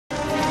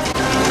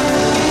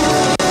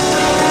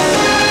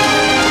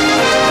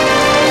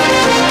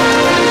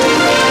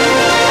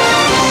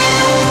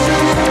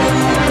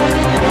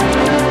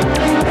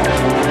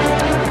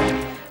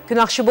Күн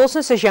ақшы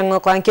болсын, сіз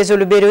Жангылыкъланын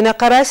кезөлі беруіне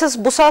қарайсыз.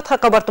 Бұл саатқа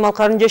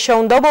қабартымалқарын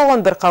жашауында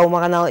болған бір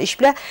қауымағаналы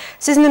ішпле.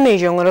 Сізні мей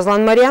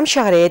жоңырызлан Мариям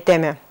шағыры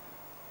етеме.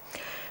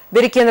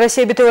 Берекен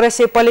Россия бітеу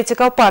Россия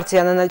политикалық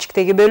партияның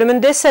әлчіктегі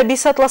бөлімінде сәби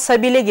сатла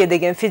сәбилеге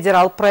деген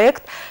федерал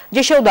проект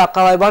жашауда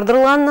қалай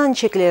бардырылғанынан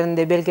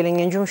чеклерінде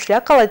белгіленген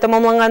жұмышля қалай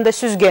тамамланғанда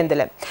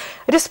сүзгенділі.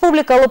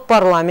 Республикалық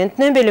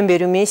парламентіне білім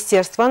беру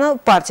министерствоны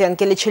партияның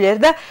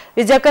келечелерді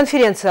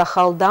видеоконференция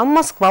қалдан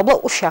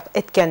Москвабла ұшақ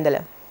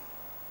еткенділі.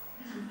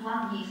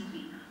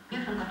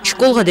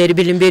 Школға дәрі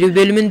білім беру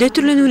бөлімінде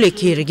түрленулі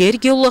кергер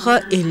геолога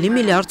 50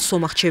 миллиард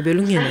сом ақча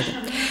бөлінген еді.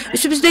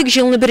 Үсібіздегі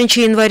жылны 1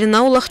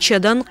 январина ол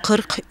ақчадан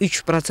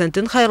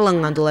 43%-ін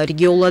хайырланғандылар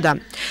геолада.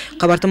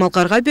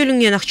 Қабартымалқарға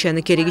бөлінген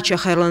ақчаны керегіче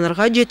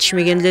хайырланырға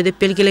жетішмегенлі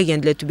деп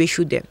белгілегенлі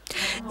түбешуде.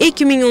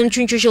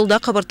 2013 жылда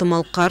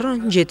қабартымалқар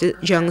жеті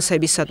жаңы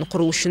сәби сатын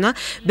құрылышына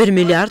 1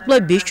 миллиард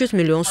 500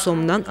 миллион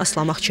сомнан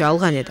аслам ақча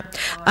алған еді.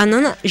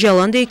 Анан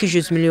жаланды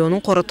 200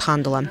 миллионын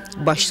қорытқандыла.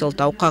 Баш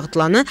сылтау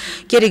қағытланы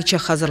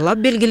керегіче hazırlap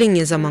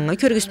belgilenген zamanға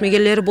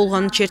көргісмегелері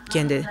болғаны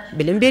черткенді.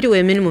 Білім беру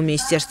емілмі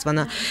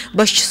министерствоны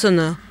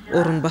başçısını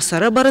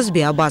орынбасары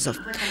Барызбе Абазов.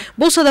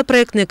 Болса да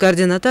проектный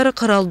координаторы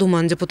Қарал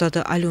Думан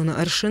депутаты Алена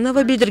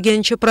Аршинова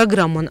білдіргенше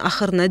программын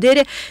ақырына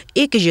дәрі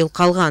 2 жыл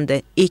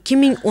қалғанды.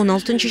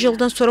 2016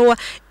 жылдан сұрауа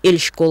ел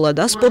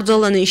школада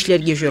спортзаланы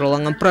ішлерге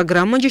жүріланған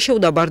программа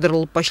жашауда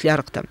бардырылып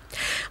башларықты.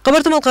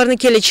 Қабартымалқарны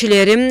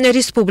келечілері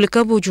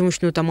республика бұл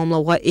жұмышны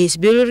тамамлауға ес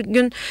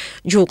бөлірген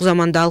жоқ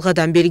заманда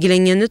алғадан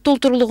белгіленгені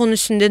толтырылығын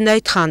үстінден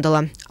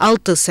айтқандыла.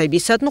 6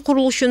 сәби сатын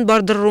құрылышын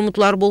бардырыр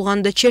ұмытлар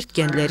болғанда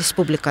черткенлі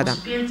республикада.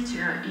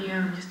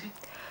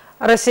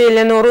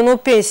 Россиялен орыну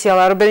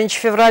пенсиялар 1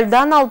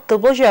 февральдан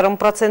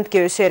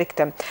 6,5%-ке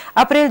өсерікті.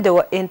 Апрельде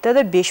о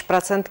энтеді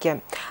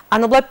 5%-ке.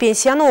 Аныбла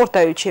пенсияны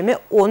орта өлчемі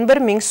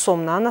 11 000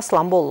 сомнан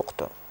аслан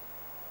болуқты.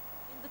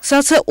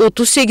 Сатсы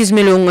 38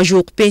 миллионға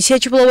жуық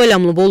пенсиячы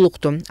байламлы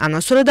болуқты. Ана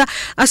сұрада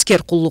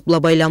аскер құллық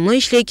байламлы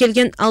ішлей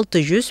келген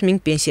 600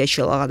 000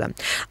 пенсиячылағада.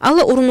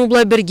 Алы ұрыну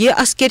бірге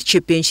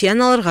аскерчі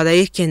пенсияналарға да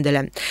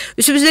еркенділі.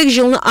 Үсібіздегі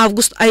жылны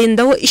август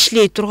айында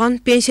ішлей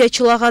тұрған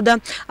пенсиячылағада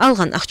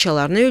алған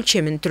ақчаларыны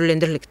өлчемін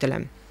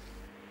түрлендірліктілі.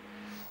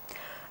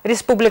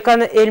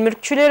 Республиканы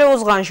әлміркчілері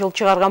озған жыл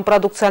шығарған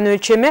продукцияны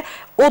өлчемі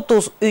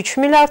 33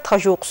 миллиардқа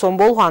жуық сом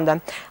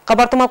болғанда.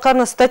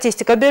 Қабартымалқарны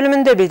статистика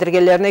бөлімінде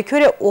білдіргелеріне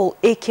көре ол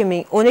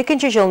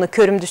 2012 жылны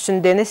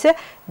көрімдісінден есе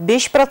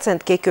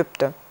 5%-ке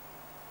көпті.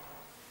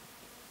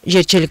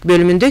 Жерчелік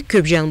бөлімінде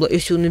көп жанлы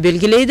өсуіні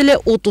белгілейділі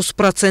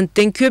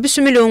 30%-тен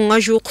көбісі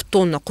миллионға жуық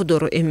тонна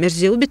құдыры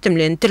әмірзеу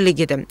бітімлені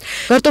тірлігеді.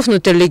 Картофны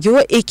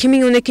тірлігеуі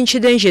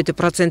 2012-ден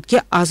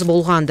 7%-ке аз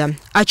болғанды.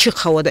 Ачық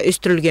хауада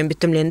өстірілген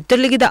бітімлені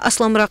тірлігеді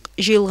асламырақ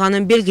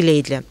жиылғанын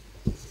белгілейділі.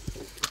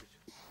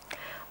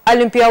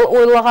 Олимпиал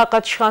ойлаға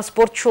қатышқан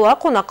спортшыла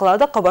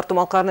қонақлады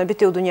қабартымалқарына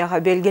бітеу дүнияға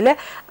белгілі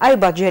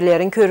айбат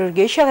жерлерін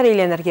көрірге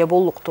шағыреленерге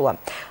болуқтылы.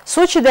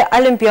 Сочиде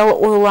Олимпиал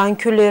ойлаған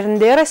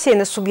күлерінде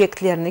Россияны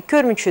субъектлеріні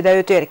көрмүнчүдә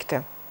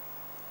өтерікті.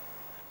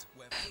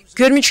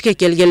 Көрмүчке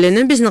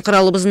келгенлерinin біздің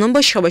қыралыбызының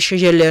башқа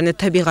жерлеріне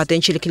табиғат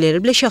энчиликлери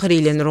біле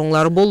шағыреленер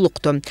оңлары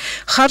болуқты.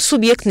 Хар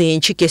субъектіне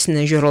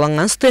энчикесіне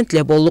жөріланған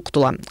стендле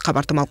болуқтыла.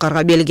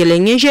 Қабартымалқарға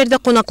белгіленген жерде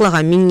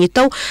қонақлаға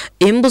Миннитау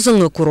эм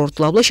бызыңы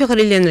курортлаблы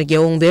шағыреленерге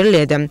оң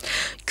беріледі.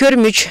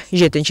 Көрмүч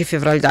 7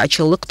 февральда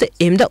ачылықты,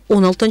 эмді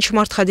 16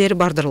 мартқа дері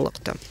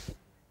бардырылықты.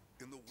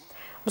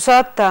 Бұл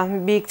саатта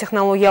бейік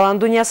технологиялан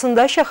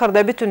дүниясында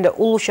шақырда бүтінді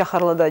ұлы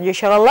шақырлыда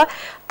жешағалла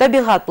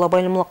табиғат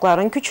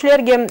байымлықларын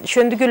күчлерге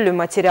шөндігілі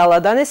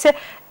материаладан есе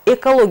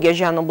экология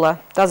жаныбла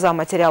таза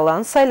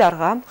материалан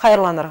сайларға,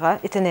 қайырланырға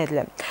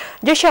етінеділі.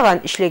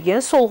 Жешаған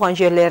ішлеген солған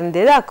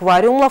жерлерінде де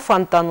аквариумла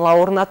фонтанла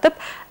орнатып,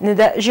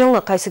 неде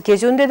жылны қайсы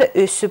кезуінде де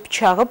өсіп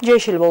чағып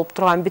жешіл болып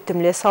тұрған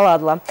бітімле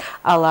саладыла.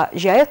 Ала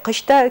жай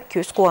қышта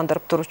көз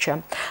қуандырып тұручы.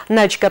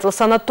 Начкатлы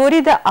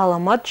санаторийде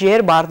аламат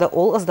жер барды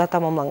ол ызда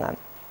тамамланған.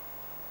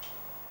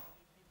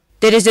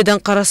 Терезеден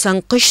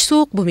қарасан қыш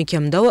суық бұл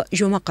мекемдауы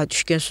жомаққа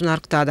түшкен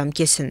сунарқта адам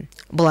кесін.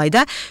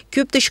 Бұлайда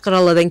көп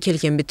тышқыраладан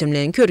келген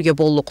бітімлерін көрге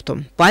болуқты.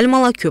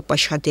 Пальмала көп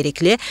башқа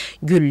терекле,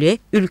 гүлле,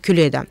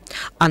 үлкіледі.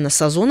 Анна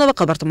Сазонова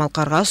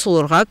қабартымалқарға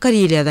солырға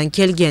Карелиядан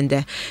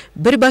келгенді.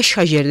 Бір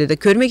башқа жерде де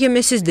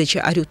көрмегеме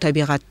сіздече арю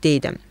табиғат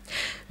дейді.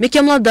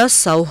 Мекемлада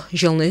сау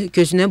жылны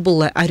көзіне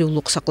бұлай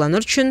арюлық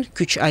сақланыр үшін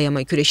күч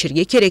аямай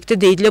күрешерге керекті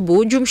дейділі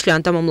бұл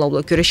жұмышлан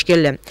тамамлаулы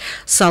көрешкелі.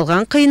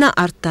 Салған қиына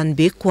арттан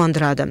бек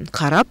қуандырады.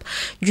 Қарап,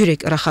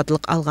 жүрек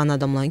рахатлық алған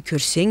адамлан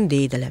көрсең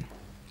дейділі.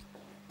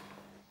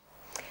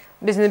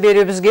 Бізді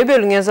бері бізге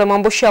бөлінген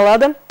заман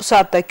бұшалады. Бұл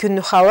саатта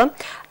күнні қалы.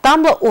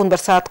 Тамлы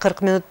 11 саат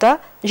 40 минутта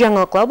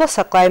Жангылыкъла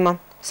сақлаймы.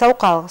 Сау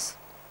қалғыз.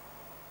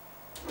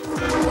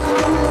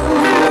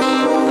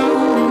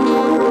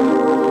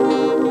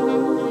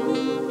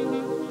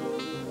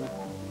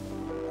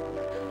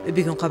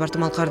 Бүгін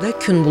қабартымалқарда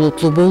күн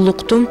бұлытлы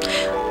болуқты.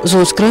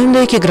 Zoğuz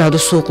rayonunda 2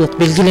 gradus soğukluk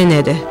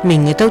belgilenedi.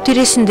 Mengetav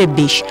teresinde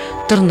 5,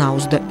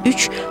 Tırnavuzda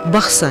 3,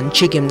 Baksan,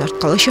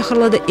 Çegemnartkala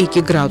şahırlarda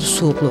 2 gradus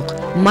soğukluk.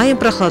 Mayın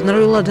prahladna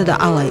rayonlarda da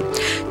alay.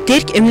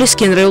 Terk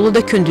Emlesken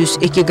rayonunda kündüz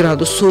 2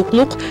 gradus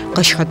soğukluk,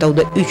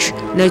 Kaşhatavda 3,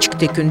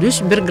 Nalçık'ta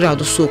kündüz 1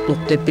 gradus soğukluk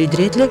dep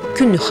bildiretli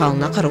künnü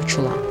halına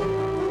karavçulan.